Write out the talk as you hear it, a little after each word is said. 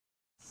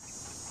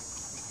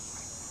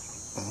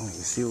Oh, you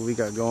see what we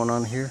got going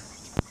on here?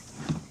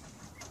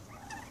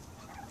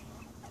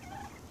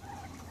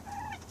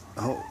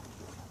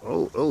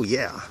 Oh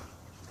yeah.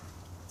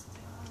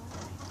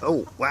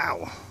 Oh,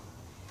 wow.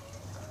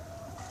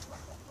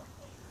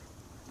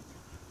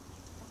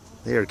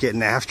 They are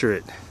getting after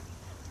it.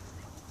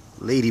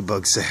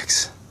 Ladybug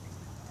sex.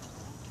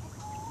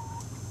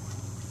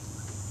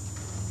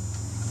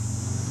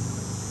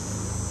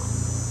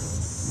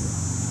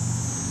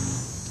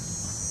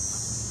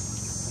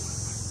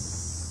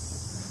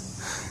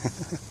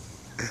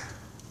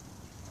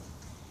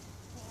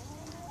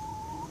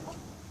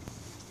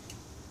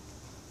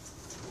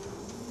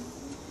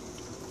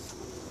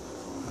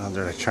 Oh,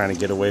 they're trying to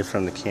get away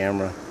from the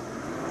camera.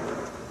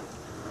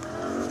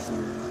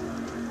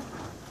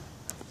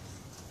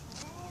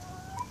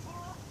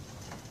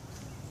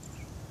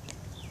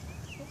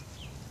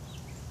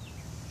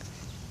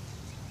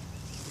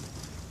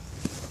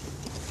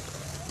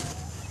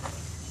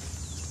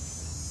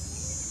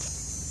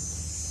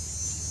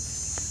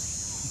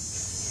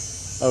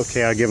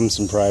 Okay, I'll give them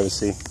some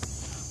privacy.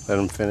 Let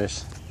them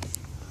finish.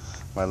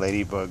 My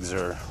ladybugs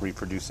are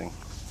reproducing.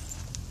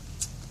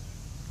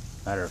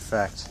 Matter of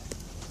fact,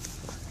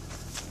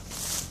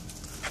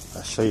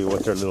 I'll show you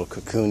what their little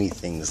cocoony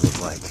things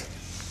look like.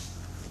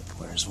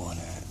 Where's one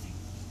at?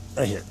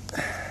 Right here.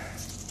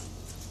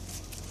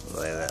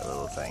 Look at that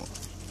little thing.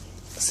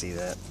 See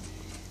that?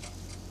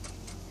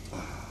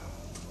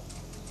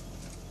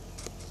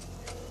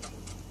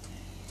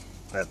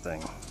 That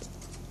thing.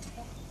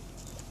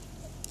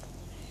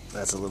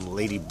 That's a little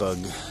ladybug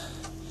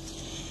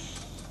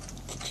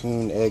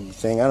cocoon egg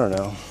thing. I don't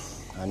know.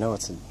 I know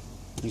it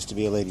used to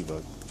be a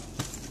ladybug.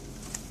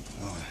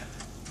 Oh,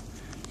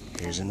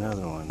 here's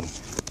another one.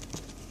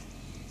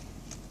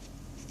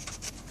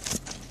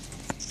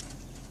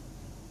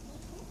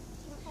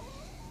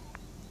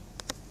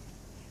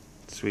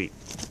 Sweet.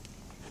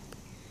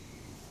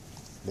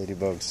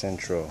 Ladybug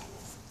Central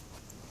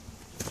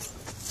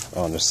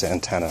on the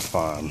Santana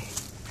farm.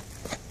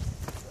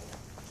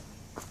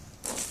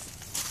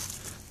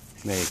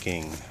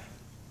 Making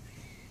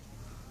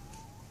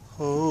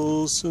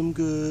wholesome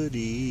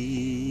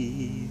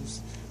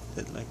goodies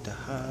that like to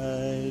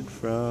hide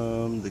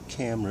from the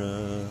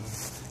camera.